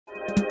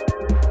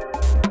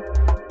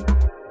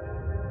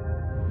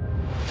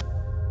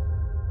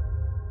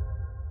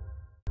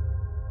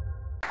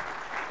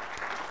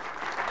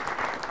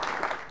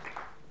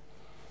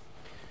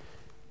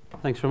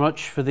Thanks very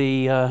much for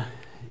the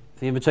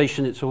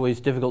invitation. It's always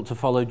difficult to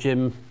follow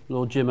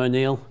Lord Jim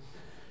O'Neill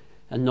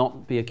and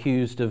not be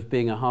accused of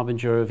being a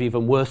harbinger of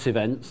even worse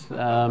events.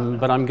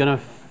 But I'm going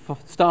to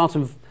start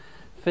and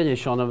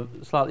finish on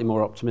a slightly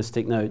more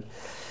optimistic note.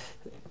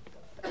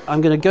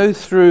 I'm going to go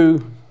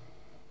through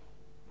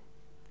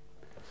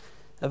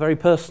a very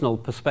personal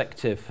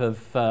perspective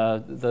of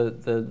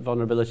the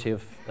vulnerability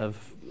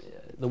of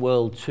the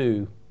world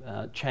to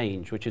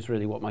change, which is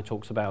really what my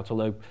talk's about,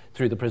 although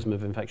through the prism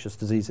of infectious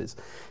diseases.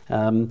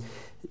 To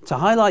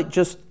highlight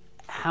just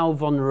how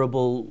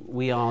vulnerable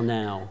we are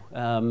now,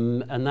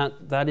 and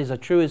that is a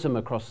truism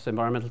across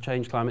environmental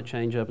change, climate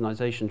change,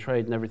 urbanization,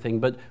 trade and everything,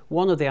 but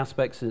one of the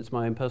aspects, and it's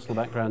my own personal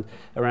background,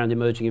 around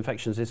emerging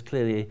infections is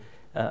clearly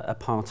a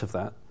part of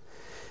that.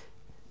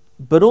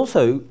 But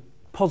also,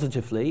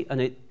 positively,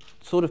 and it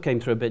sort of came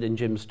through a bit in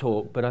Jim's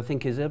talk, but I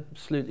think is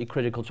absolutely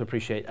critical to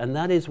appreciate, and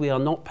that is we are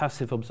not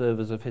passive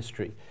observers of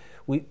history.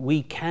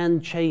 We can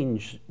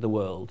change the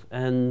world,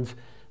 and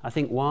I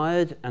think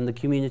Wired and the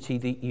community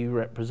that you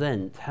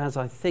represent has,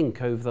 I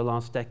think, over the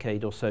last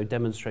decade or so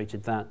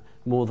demonstrated that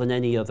more than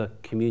any other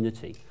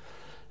community.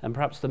 And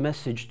perhaps the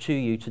message to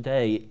you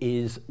today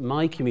is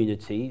my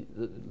community,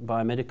 the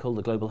biomedical,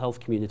 the global health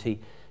community,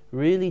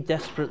 really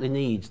desperately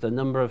needs the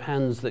number of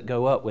hands that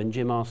go up when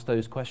Jim asks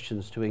those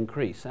questions to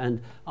increase.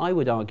 And I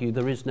would argue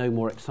there is no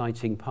more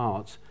exciting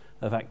part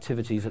of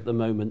activities at the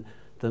moment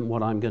than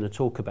what I'm going to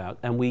talk about.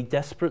 And we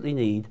desperately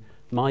need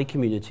my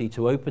community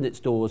to open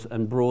its doors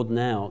and broaden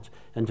out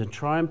and to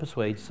try and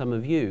persuade some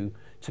of you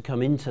to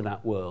come into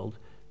that world,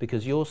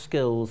 because your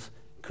skills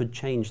could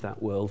change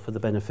that world for the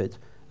benefit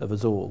of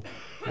us all.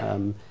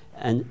 And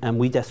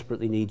we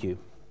desperately need you.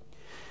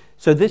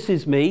 So this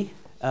is me.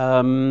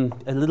 A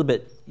little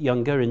bit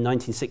younger, in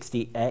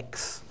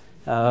 1960X.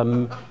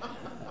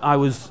 I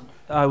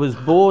was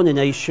born in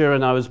Asia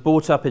and I was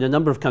brought up in a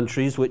number of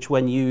countries which,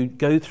 when you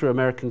go through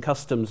American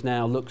customs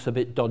now, looks a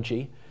bit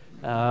dodgy.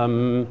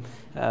 7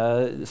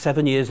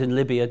 years in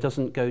Libya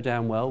doesn't go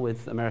down well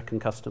with American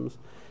customs.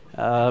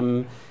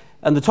 And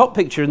the top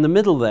picture in the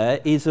middle there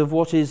is of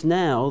what is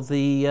now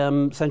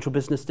the Central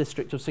Business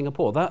District of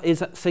Singapore. That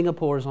is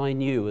Singapore as I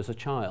knew as a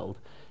child.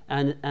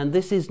 And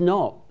this is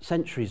not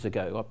centuries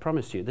ago, I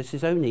promise you. This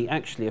is only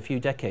actually a few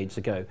decades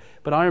ago.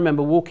 But I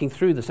remember walking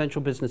through the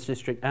Central Business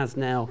District as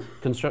now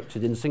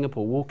constructed in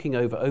Singapore, walking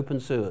over open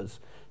sewers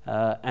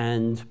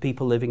and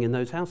people living in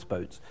those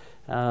houseboats.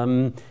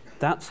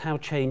 That's how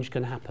change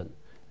can happen.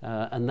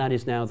 And that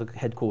is now the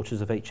headquarters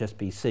of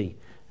HSBC.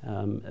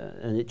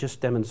 And it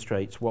just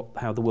demonstrates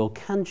how the world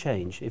can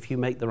change if you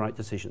make the right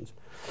decisions.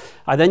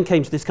 I then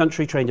came to this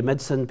country, trained in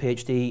medicine,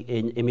 PhD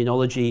in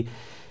immunology,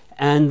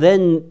 and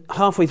then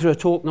halfway through a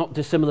talk not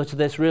dissimilar to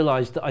this,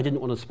 realized that I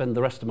didn't want to spend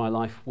the rest of my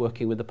life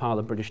working with a pile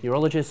of British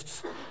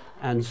neurologists,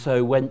 and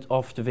so went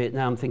off to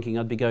Vietnam thinking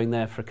I'd be going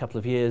there for a couple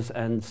of years,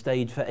 and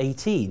stayed for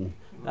 18.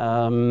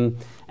 And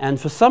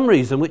for some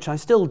reason, which I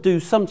still do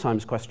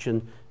sometimes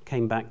question,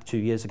 came back 2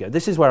 years ago.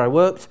 This is where I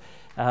worked.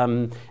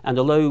 And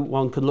although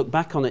one can look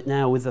back on it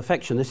now with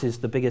affection, this is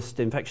the biggest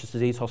infectious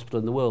disease hospital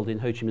in the world in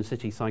Ho Chi Minh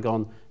City,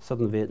 Saigon,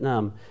 southern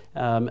Vietnam,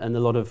 and a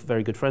lot of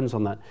very good friends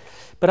on that.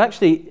 But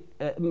actually,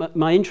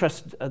 my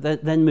interest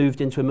then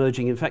moved into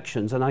emerging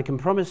infections, and I can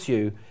promise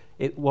you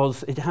it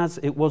was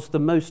the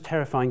most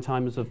terrifying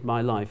times of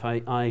my life.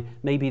 I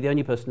may be the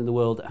only person in the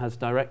world that has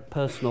direct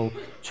personal,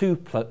 two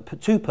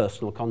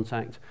personal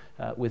contact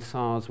with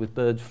SARS, with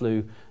bird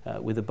flu,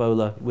 with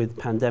Ebola, with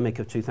pandemic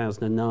of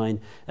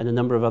 2009, and a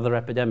number of other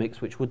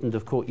epidemics which wouldn't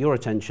have caught your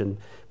attention.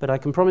 But I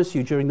can promise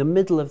you, during the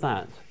middle of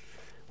that,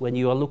 when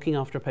you are looking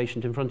after a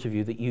patient in front of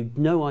you that you've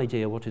no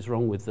idea what is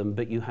wrong with them,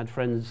 but you had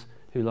friends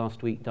who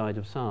last week died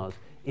of SARS,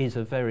 is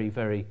a very,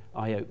 very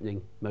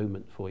eye-opening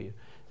moment for you.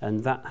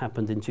 And that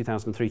happened in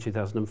 2003,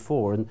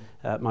 2004,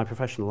 and my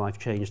professional life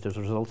changed as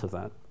a result of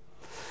that.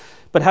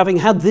 But having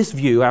had this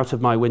view out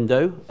of my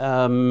window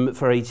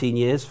for 18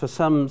 years, for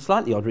some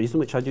slightly odd reason,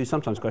 which I do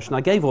sometimes question,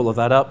 I gave all of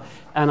that up,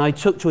 and I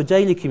took to a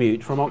daily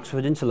commute from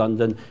Oxford into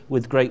London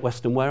with Great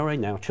Western Railway,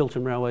 now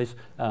Chiltern Railways,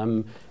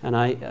 and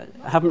I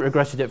haven't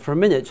regretted it for a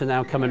minute to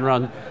now come and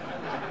run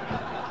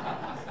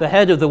the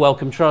head of the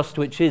Wellcome Trust,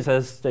 which is,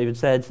 as David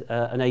said,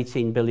 an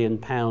 £18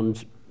 billion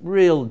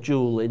real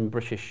jewel in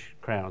British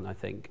crown, I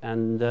think.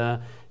 And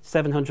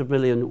 700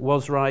 million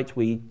was right.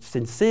 We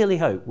sincerely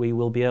hope we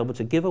will be able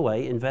to give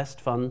away,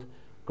 invest, fund,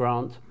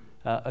 grant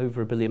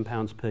over £1 billion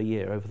per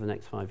year over the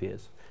next 5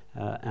 years.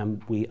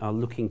 And we are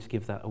looking to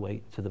give that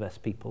away to the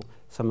best people,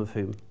 some of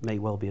whom may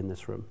well be in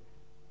this room.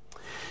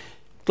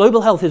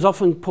 Global health is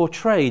often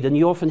portrayed, and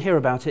you often hear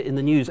about it in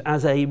the news,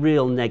 as a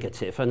real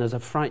negative and as a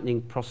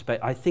frightening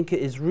prospect. I think it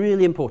is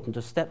really important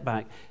to step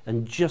back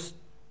and just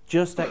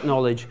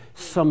acknowledge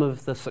some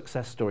of the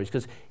success stories,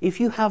 because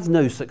if you have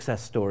no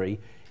success story,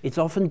 it's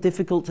often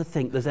difficult to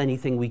think there's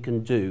anything we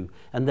can do,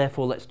 and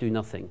therefore let's do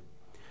nothing.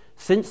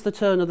 Since the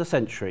turn of the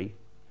century,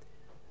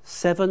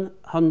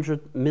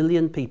 700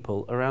 million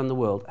people around the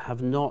world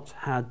have not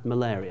had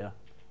malaria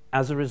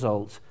as a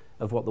result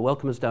of what the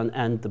Wellcome has done,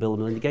 and the Bill and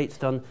Melinda Gates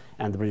done,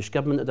 and the British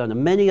government have done,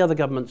 and many other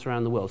governments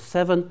around the world.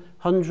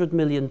 700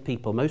 million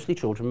people, mostly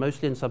children,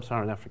 mostly in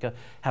sub-Saharan Africa,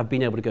 have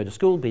been able to go to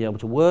school, been able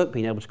to work,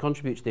 been able to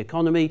contribute to the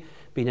economy,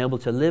 been able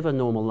to live a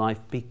normal life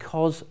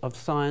because of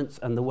science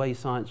and the way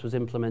science was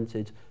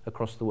implemented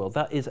across the world.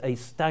 That is a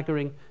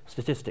staggering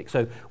statistic.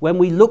 So when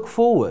we look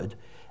forward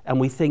and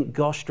we think,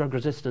 gosh, drug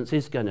resistance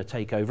is going to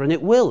take over, and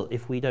it will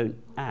if we don't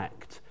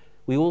act,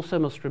 we also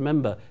must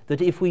remember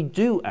that if we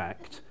do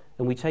act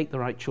and we take the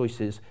right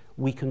choices,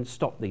 we can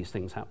stop these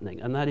things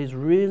happening. And that is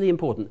really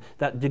important.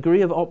 That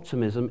degree of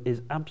optimism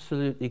is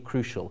absolutely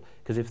crucial,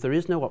 because if there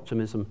is no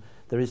optimism,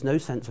 there is no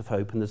sense of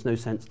hope, and there's no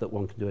sense that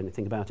one can do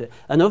anything about it.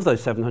 And of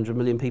those 700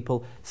 million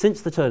people, since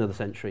the turn of the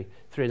century,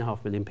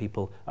 3.5 million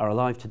people are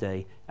alive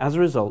today as a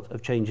result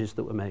of changes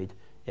that were made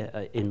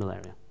in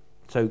malaria.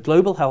 So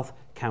global health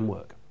can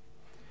work.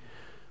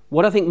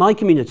 What I think my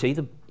community,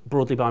 the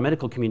broadly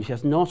biomedical community,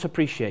 has not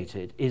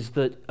appreciated is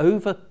that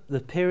over the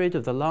period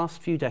of the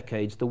last few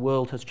decades, the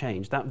world has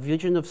changed. That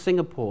vision of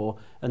Singapore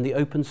and the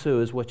open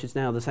sewers, which is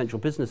now the central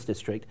business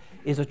district,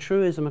 is a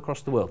truism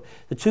across the world.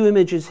 The two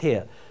images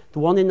here, the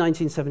one in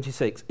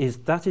 1976,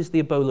 that is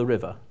the Ebola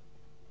River.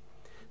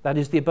 That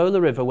is the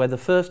Ebola River where the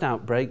first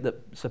outbreak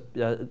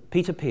that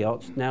Peter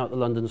Piot, now at the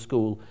London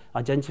School,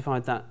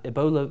 identified that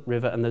Ebola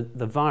River and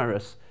the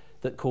virus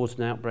that caused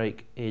an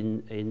outbreak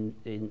in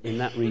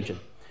that region.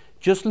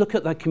 Just look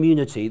at the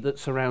community that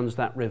surrounds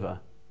that river.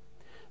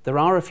 There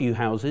are a few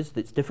houses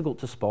that's difficult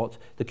to spot.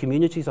 The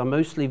communities are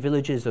mostly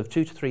villages of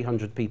 200 to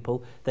 300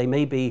 people. They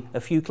may be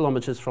a few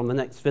kilometres from the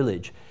next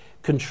village.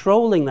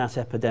 Controlling that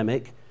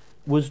epidemic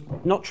was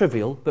not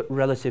trivial, but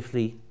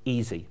relatively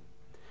easy.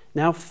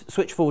 Now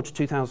switch forward to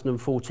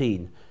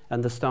 2014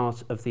 and the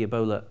start of the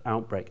Ebola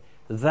outbreak.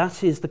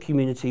 That is the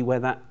community where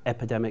that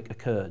epidemic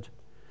occurred.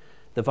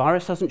 The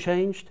virus hasn't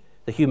changed.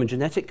 The human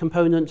genetic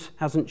component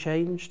hasn't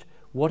changed.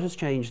 What has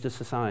changed is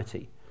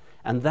society,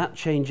 and that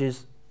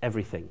changes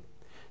everything.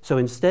 So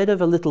instead of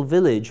a little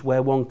village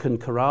where one can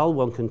corral,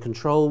 one can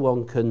control,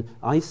 one can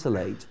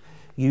isolate,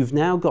 you've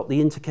now got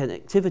the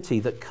interconnectivity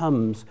that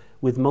comes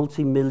with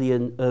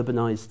multi-million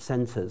urbanized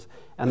centres.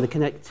 And the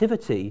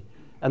connectivity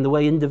and the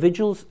way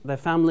individuals, their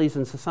families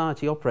and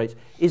society operates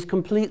is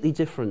completely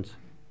different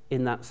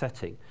in that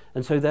setting.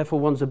 And so therefore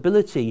one's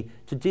ability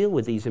to deal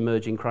with these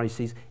emerging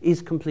crises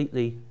is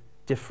completely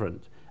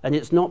different. And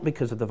it's not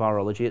because of the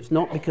virology, it's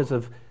not because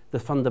of the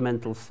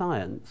fundamental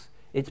science,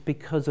 it's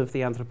because of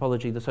the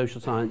anthropology, the social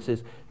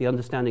sciences, the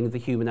understanding of the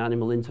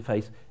human-animal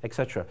interface,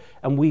 etc.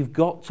 And we've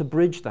got to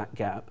bridge that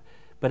gap,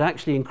 but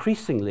actually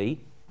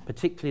increasingly,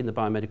 particularly in the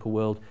biomedical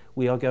world,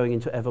 we are going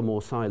into ever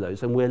more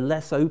silos, and we're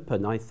less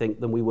open, I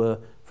think, than we were,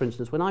 for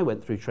instance, when I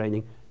went through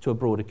training, to a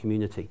broader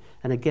community.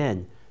 And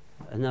again,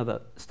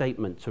 another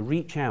statement, to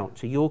reach out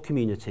to your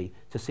community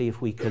to see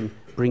if we can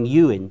bring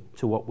you in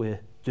to what we're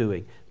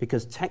doing,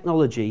 because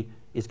technology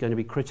is going to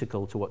be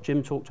critical to what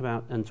Jim talked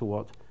about and to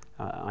what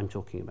I'm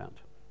talking about.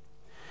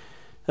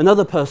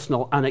 Another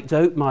personal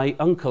anecdote, my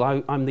uncle,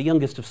 I'm the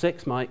youngest of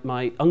six,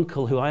 my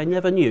uncle, who I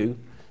never knew,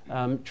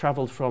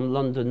 travelled from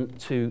London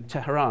to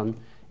Tehran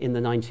in the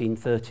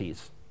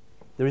 1930s.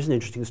 There is an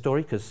interesting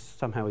story because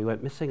somehow he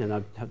went missing and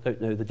I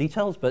don't know the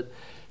details, but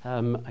I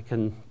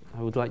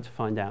would like to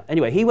find out.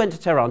 Anyway, he went to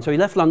Tehran, so he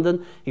left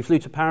London, he flew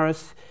to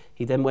Paris,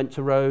 he then went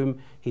to Rome,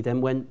 he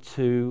then went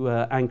to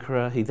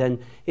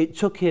Ankara, it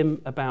took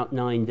him about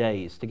 9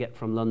 days to get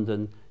from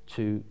London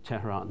to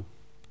Tehran.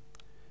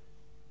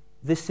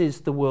 This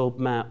is the world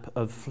map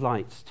of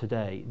flights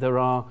today. There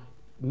are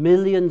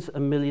millions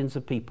and millions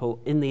of people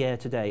in the air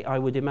today. I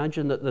would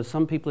imagine that there's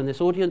some people in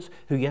this audience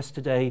who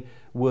yesterday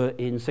were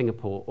in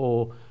Singapore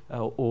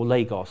or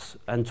Lagos,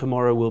 and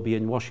tomorrow will be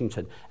in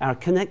Washington. Our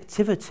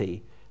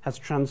connectivity has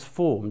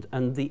transformed,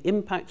 and the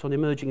impact on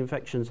emerging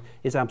infections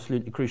is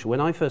absolutely crucial. When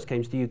I first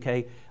came to the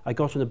UK, I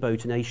got on a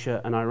boat in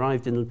Asia and I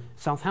arrived in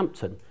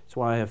Southampton. That's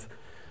why I have,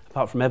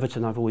 apart from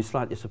Everton, I've always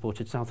slightly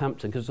supported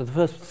Southampton, because it was the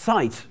first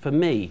sight for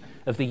me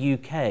of the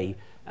UK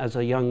as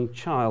a young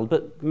child,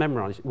 but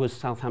memorised, it was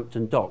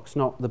Southampton Docks,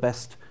 not the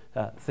best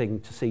thing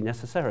to see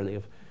necessarily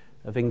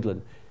of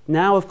England.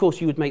 Now, of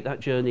course, you would make that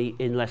journey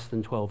in less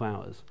than 12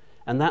 hours.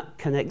 And that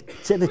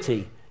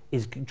connectivity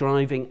is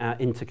driving our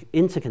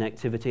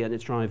interconnectivity, and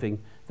it's driving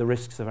the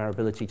risks of our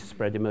ability to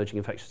spread emerging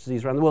infectious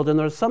disease around the world. And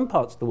there are some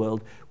parts of the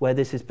world where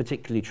this is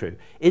particularly true.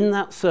 In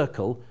that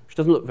circle, which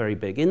doesn't look very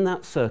big, in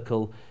that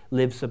circle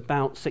lives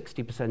about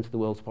 60% of the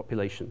world's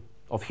population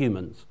of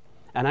humans,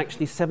 and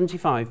actually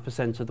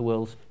 75% of the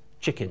world's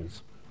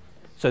chickens.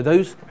 So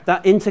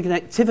that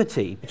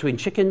interconnectivity between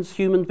chickens,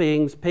 human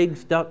beings,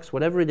 pigs, ducks,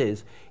 whatever it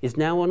is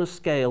now on a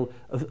scale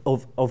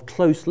of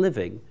close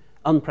living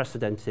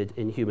unprecedented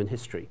in human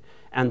history.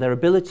 And their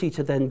ability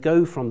to then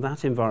go from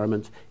that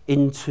environment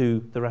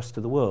into the rest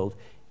of the world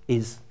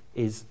is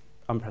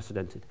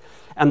unprecedented.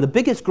 And the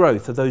biggest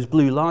growth of those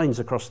blue lines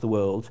across the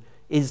world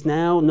is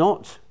now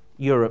not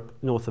Europe,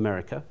 North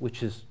America,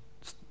 which is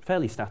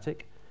fairly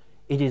static.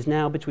 It is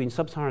now between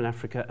sub-Saharan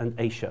Africa and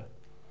Asia.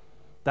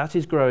 That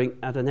is growing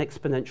at an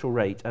exponential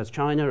rate as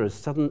China, as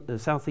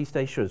Southeast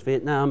Asia, as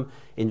Vietnam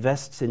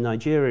invests in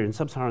Nigeria and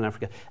Sub-Saharan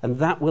Africa, and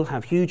that will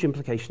have huge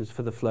implications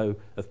for the flow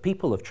of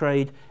people, of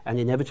trade, and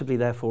inevitably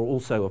therefore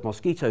also of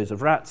mosquitoes,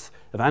 of rats,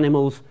 of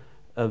animals,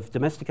 of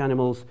domestic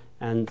animals,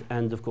 and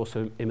of course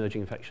emerging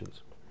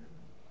infections.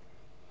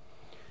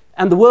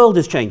 And the world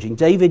is changing.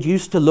 David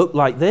used to look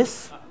like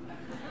this,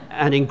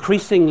 and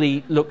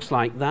increasingly looks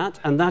like that,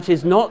 and that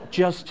is not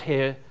just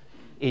here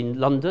in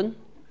London,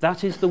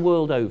 that is the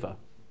world over.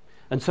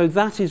 And so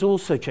that is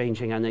also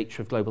changing our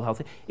nature of global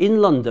health.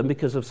 In London,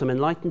 because of some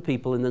enlightened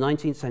people in the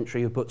 19th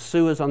century who put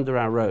sewers under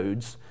our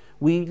roads,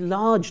 we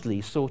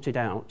largely sorted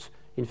out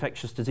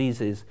infectious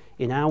diseases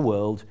in our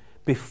world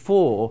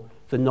before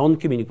the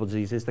non-communicable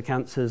diseases, the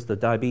cancers, the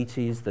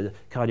diabetes, the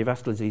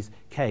cardiovascular disease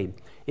came.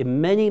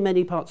 In many,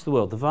 many parts of the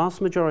world, the vast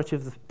majority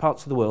of the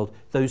parts of the world,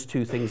 those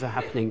two things are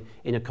happening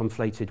in a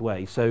conflated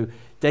way. So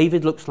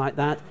David looks like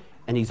that,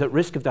 and he's at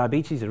risk of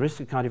diabetes, at risk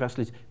of cardiovascular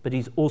disease, but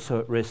he's also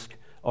at risk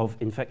of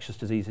infectious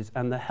diseases,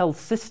 and the health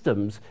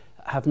systems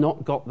have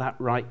not got that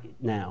right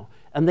now.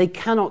 And they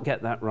cannot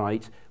get that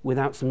right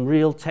without some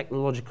real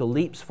technological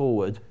leaps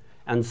forward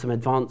and some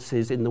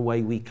advances in the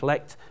way we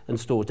collect and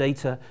store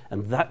data,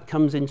 and that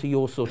comes into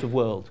your sort of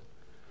world.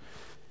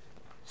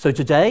 So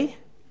today,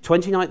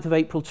 29th of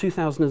April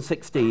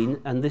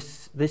 2016, and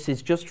this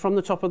is just from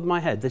the top of my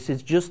head, this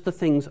is just the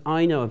things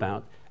I know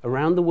about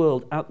around the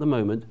world at the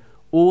moment.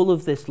 All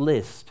of this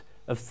list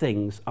of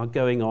things are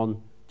going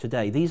on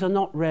today. These are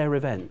not rare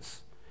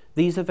events.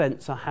 These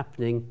events are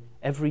happening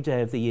every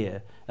day of the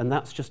year, and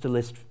that's just a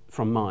list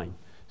from mine.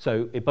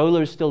 So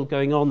Ebola is still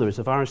going on. There is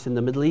a virus in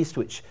the Middle East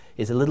which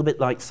is a little bit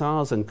like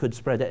SARS and could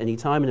spread at any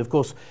time. And of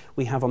course,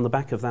 we have on the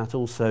back of that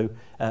also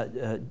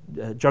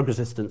drug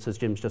resistance, as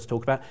Jim's just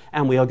talked about,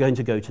 and we are going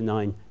to go to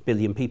 9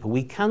 billion people.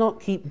 We cannot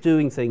keep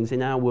doing things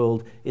in our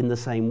world in the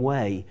same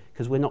way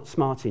because we're not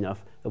smart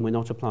enough and we're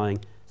not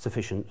applying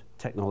sufficient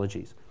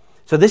technologies.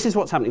 So this is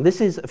what's happening. This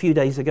is a few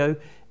days ago.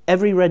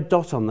 Every red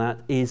dot on that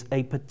is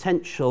a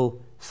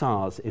potential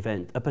SARS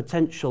event, a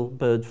potential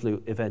bird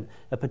flu event,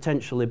 a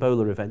potential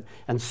Ebola event.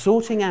 And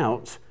sorting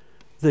out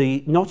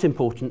the not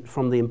important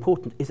from the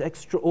important is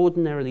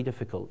extraordinarily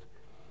difficult.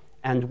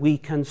 And we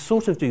can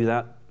sort of do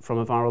that from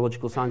a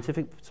virological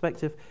scientific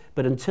perspective,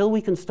 but until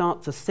we can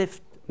start to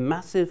sift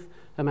massive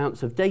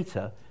amounts of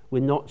data,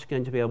 we're not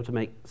going to be able to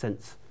make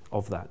sense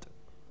of that.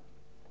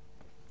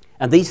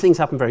 And these things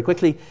happen very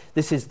quickly.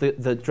 This is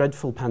the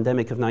dreadful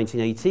pandemic of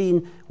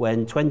 1918,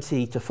 when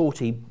 20 to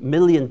 40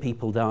 million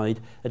people died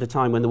at a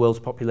time when the world's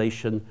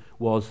population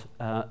was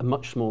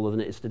much smaller than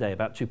it is today,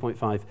 about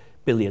 2.5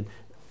 billion.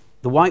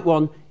 The white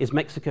one is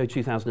Mexico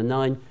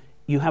 2009.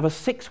 You have a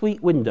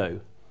 6-week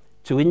window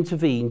to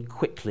intervene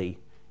quickly.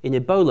 In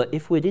Ebola,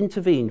 if we'd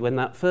intervened when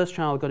that first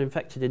child got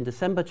infected in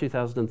December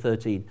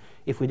 2013,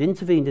 if we'd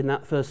intervened in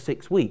that first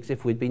 6 weeks,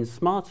 if we'd been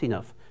smart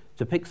enough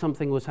to pick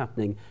something was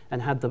happening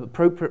and had the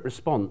appropriate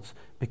response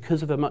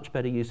because of a much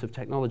better use of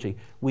technology,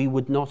 we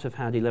would not have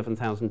had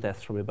 11,000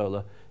 deaths from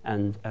Ebola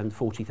and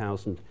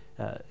 40,000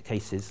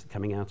 cases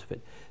coming out of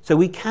it. So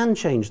we can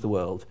change the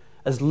world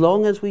as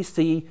long as we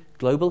see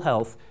global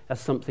health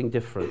as something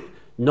different,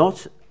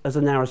 not as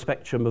a narrow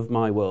spectrum of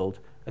my world,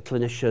 a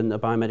clinician, a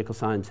biomedical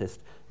scientist,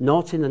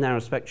 not in the narrow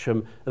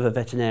spectrum of a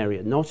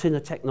veterinarian, not in a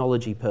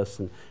technology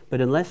person,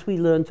 but unless we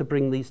learn to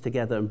bring these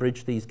together and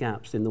bridge these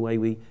gaps in the way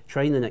we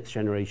train the next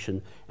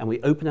generation and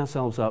we open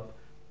ourselves up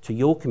to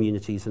your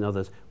communities and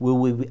others, will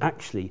we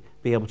actually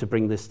be able to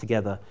bring this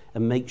together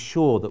and make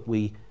sure that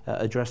we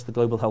address the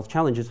global health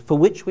challenges for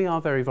which we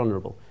are very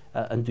vulnerable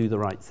and do the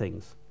right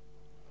things.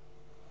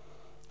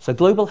 So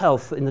global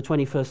health in the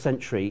 21st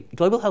century,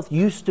 global health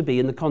used to be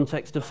in the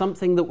context of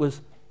something that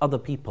was other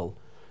people.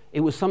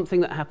 It was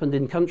something that happened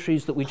in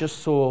countries that we just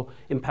saw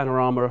in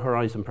Panorama or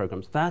Horizon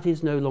programs. That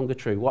is no longer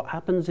true. What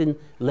happens in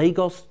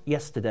Lagos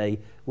yesterday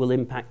will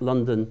impact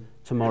London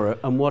tomorrow,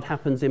 and what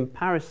happens in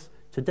Paris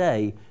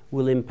today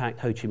will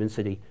impact Ho Chi Minh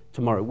City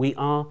tomorrow. We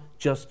are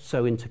just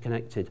so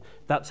interconnected.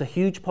 That's a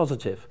huge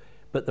positive,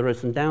 but there are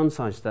some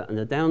downsides to that, and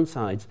the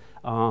downsides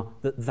are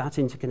that that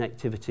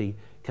interconnectivity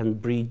can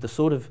breed the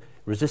sort of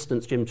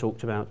resistance Jim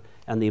talked about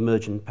and the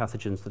emergent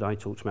pathogens that I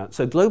talked about.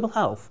 So global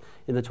health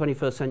in the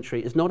 21st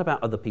century is not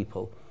about other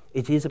people.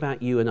 It is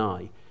about you and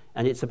I.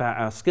 And it's about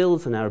our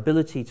skills and our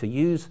ability to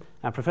use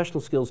our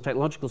professional skills,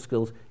 technological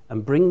skills,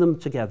 and bring them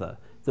together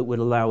that would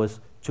allow us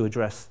to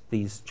address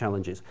these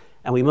challenges.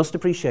 And we must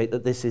appreciate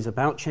that this is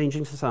about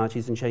changing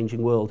societies and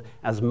changing world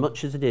as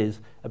much as it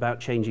is about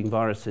changing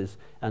viruses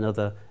and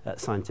other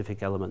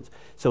scientific elements.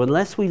 So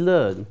unless we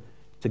learn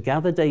to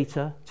gather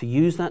data, to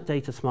use that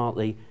data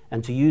smartly,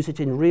 and to use it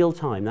in real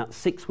time, that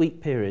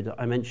 6-week period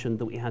I mentioned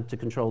that we had to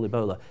control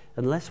Ebola,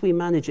 unless we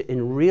manage it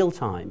in real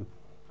time,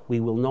 we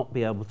will not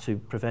be able to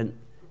prevent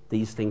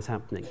these things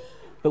happening.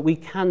 But we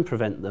can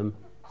prevent them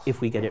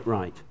if we get it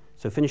right.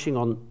 So finishing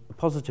on a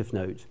positive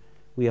note,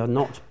 we are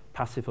not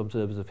passive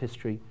observers of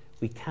history.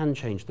 We can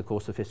change the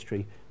course of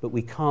history, but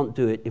we can't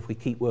do it if we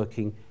keep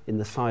working in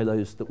the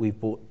silos that we've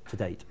brought to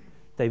date.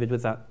 David,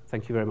 with that,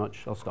 thank you very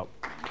much. I'll stop.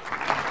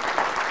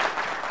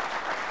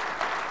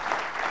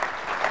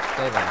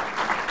 Stay there.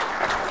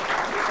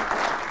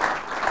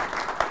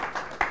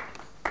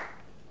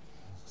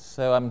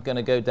 So I'm going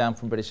to go down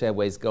from British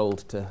Airways Gold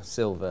to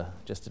Silver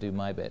just to do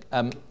my bit.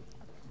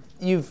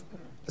 You've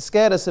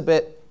scared us a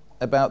bit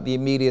about the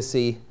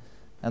immediacy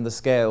and the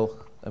scale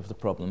of the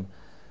problem.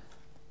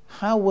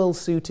 How well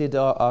suited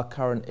are our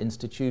current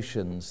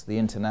institutions, the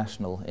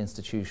international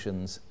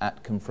institutions,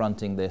 at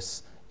confronting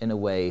this in a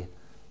way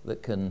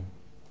that can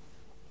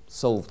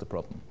solve the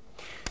problem?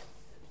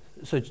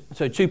 So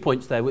 2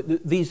 points there.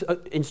 These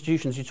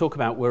institutions you talk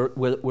about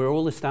were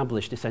all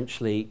established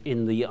essentially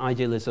in the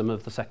idealism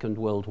of the Second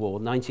World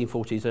War,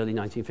 1940s, early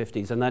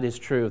 1950s, and that is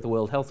true of the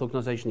World Health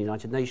Organization, the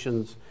United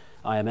Nations,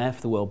 IMF,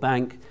 the World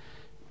Bank.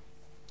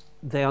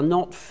 They are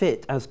not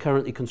fit as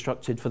currently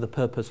constructed for the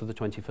purpose of the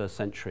 21st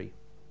century,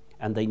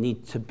 and they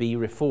need to be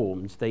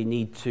reformed. They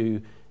need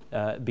to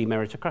be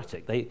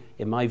meritocratic. They,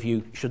 in my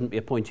view, shouldn't be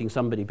appointing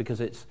somebody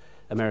because it's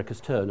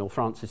America's turn or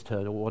France's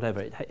turn or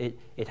whatever.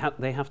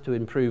 They have to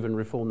improve and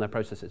reform their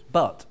processes.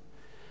 But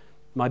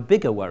my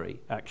bigger worry,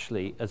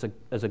 actually, as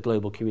a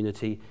global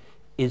community,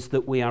 is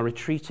that we are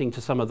retreating to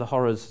some of the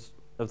horrors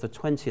of the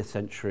 20th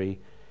century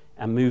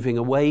and moving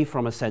away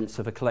from a sense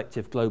of a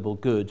collective global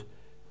good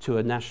to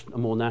a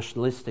more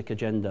nationalistic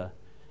agenda.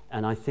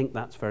 And I think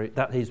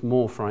that is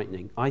more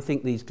frightening. I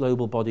think these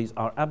global bodies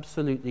are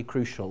absolutely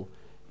crucial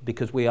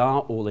because we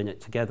are all in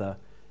it together,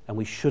 and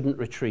we shouldn't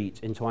retreat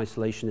into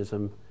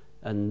isolationism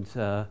and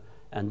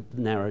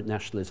narrow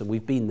nationalism.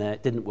 We've been there,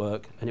 it didn't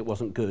work, and it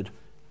wasn't good.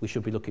 We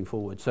should be looking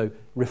forward. So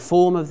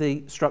reform of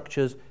the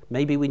structures,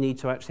 maybe we need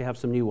to actually have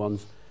some new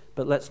ones,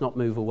 but let's not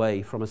move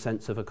away from a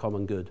sense of a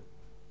common good.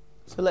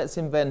 So let's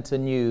invent a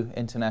new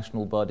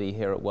international body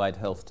here at Wide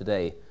Health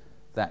today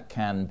that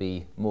can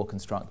be more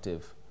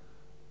constructive,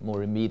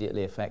 more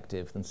immediately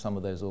effective than some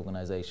of those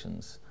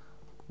organizations.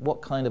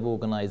 What kind of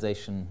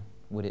organization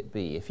would it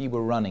be? If you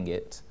were running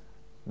it,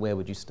 where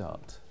would you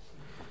start?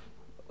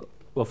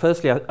 Well,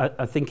 firstly,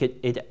 I think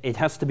it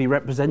has to be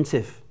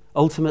representative.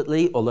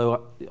 Ultimately,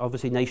 although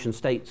obviously nation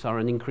states are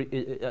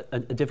a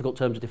difficult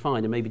term to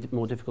define and maybe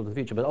more difficult in the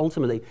future, but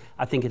ultimately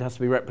I think it has to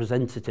be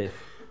representative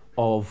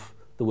of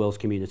the world's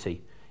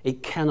community.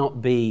 It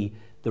cannot be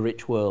the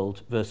rich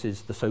world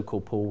versus the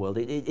so-called poor world.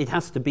 It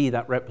has to be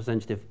that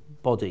representative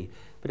body,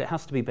 but it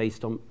has to be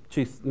based on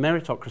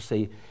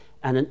meritocracy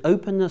and an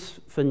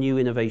openness for new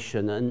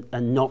innovation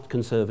and not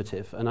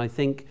conservative. And I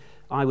think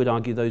I would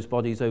argue those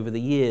bodies over the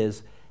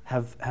years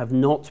have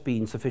not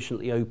been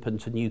sufficiently open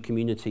to new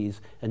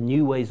communities and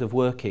new ways of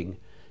working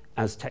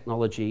as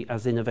technology,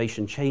 as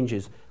innovation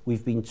changes.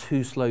 We've been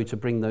too slow to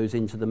bring those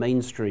into the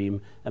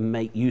mainstream and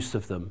make use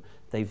of them.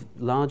 They've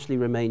largely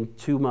remained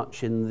too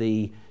much in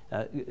the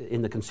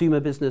consumer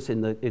business, in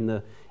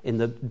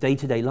the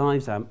day-to-day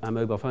lives, our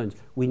mobile phones.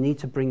 We need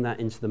to bring that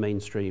into the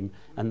mainstream,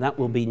 and that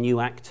will be new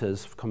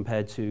actors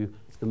compared to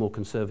the more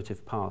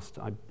conservative past,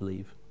 I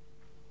believe.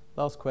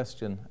 Last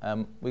question.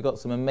 We've got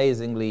some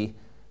amazingly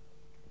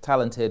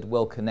talented,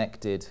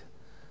 well-connected,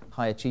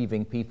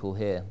 high-achieving people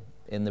here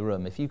in the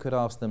room. If you could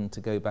ask them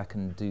to go back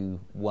and do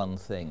one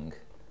thing,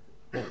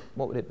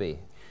 what would it be?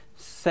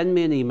 Send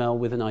me an email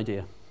with an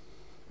idea.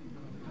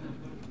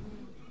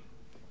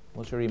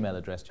 What's your email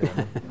address,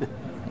 Jeremy?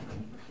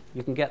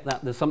 You can get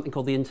that. There's something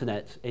called the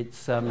internet.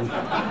 It's.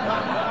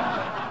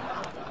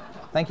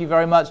 Thank you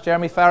very much,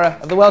 Jeremy Farrar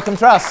of the Wellcome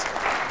Trust.